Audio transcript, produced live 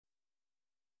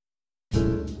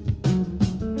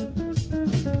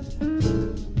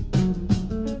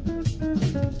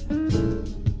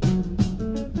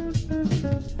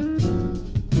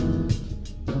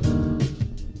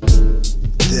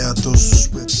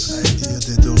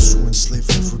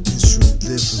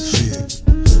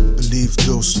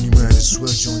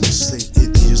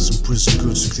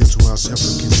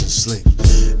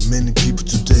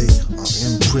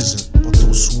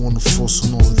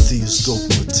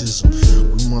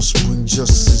despotism. We must bring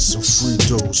justice and free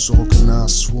those.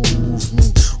 Organized swarm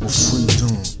movement of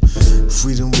freedom.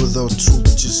 Freedom without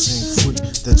truth just ain't free.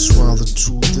 That's why the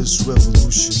truth is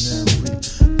revolutionary.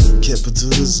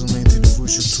 Capitalism ain't the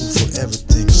crucial tool for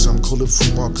everything. Some call it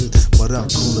free market, but I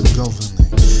call it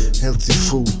governing. Healthy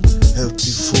food,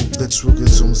 let's work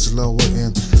it on the lower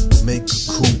end. Make a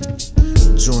coup.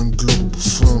 Join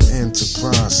Globalfirm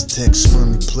Enterprise. Tax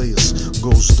money players,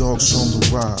 Ghostdogz on the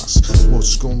rise.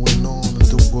 What's going on in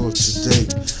the world today?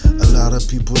 A lot of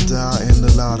people die and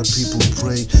a lot of people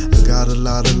pray. I got a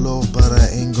lot of love, but I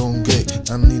ain't gon'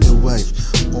 get. I need a wife,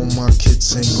 all my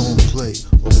kids ain't gon' play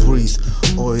or breathe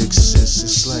or exist.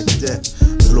 It's like that.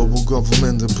 Global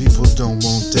government, the people don't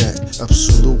want that.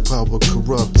 Absolute power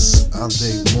corrupts. All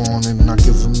they want and not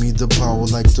giving me the power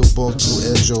like the ball to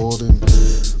Air Jordan.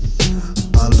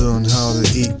 I learned how to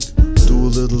eat, do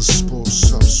a little sports,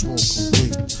 stop smoking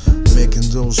weed. Making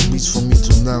those beats for me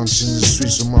to lounge in the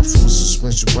streets of my full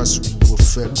suspension bicycle with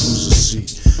fat cruiser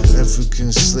seat. African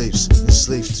slaves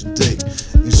enslaved today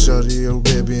in Saudi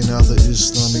Arabia and other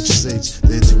Islamic states.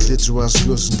 They declared to us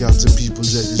girls and got the people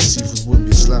that deceive it wouldn't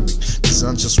be Islamic. Cause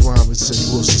I'm just why it said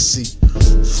was to see.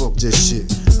 Fuck that shit,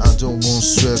 I don't want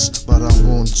stress, but I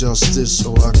want justice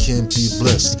or I can't be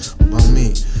blessed by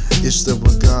me. Is there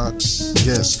a God?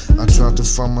 Yes, I try to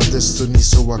find my destiny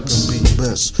so I can be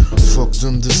best. Fuck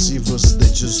them deceivers, they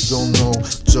just don't know.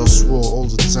 Just war all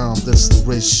the time, that's the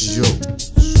ratio.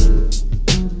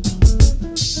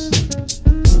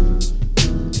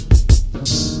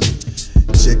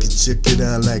 Check it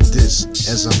out like this,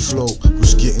 as I flow,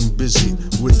 was getting busy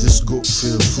with this good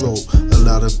feel flow. A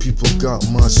lot of people got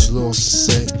much love to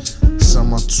say.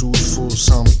 Some are truthful,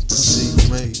 some deceive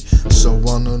me. So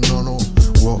I don't know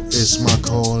what is my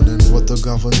calling, what the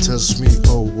government tells me,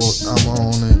 oh what I'm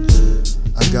on it.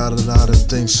 I got a lot of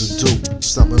things to do.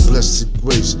 Stop my plastic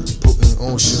waste, putting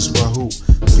oceans by who?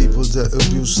 People that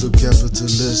abuse the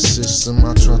capitalist system.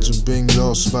 I try to bring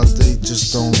laws, but they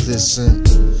just don't listen.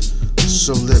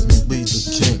 So let me be the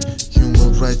king.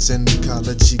 Human rights and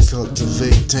ecology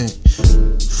cultivating.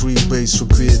 Free base for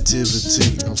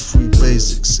creativity and free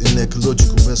basics in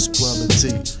ecological best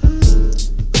quality.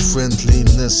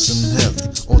 Friendliness and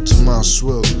health, optimized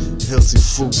world, healthy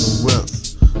food and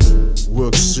wealth.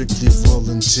 Work strictly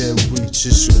voluntary,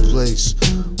 just your place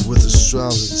with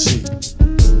astrology.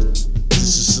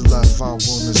 This is the life I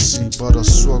wanna see, but I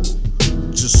struggle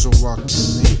just so I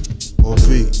can eat or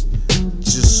be.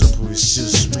 Just simple, it's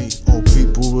just me. All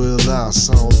people realize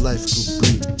how life could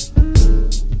be.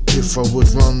 If I would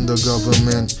run the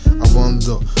government, I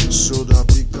wonder, should I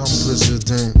become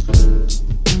president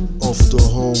of the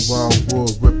whole wide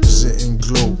world, representing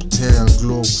Globetown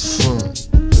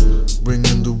Globalfirm,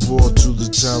 bringing the war to the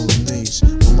Taiwanese.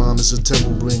 My mind is a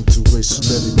terrible brain to waste, so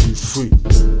let it be free.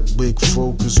 Big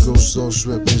focus, Ghostdogz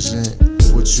represent.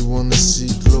 What you wanna see,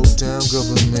 Globetown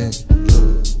government.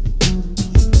 Look.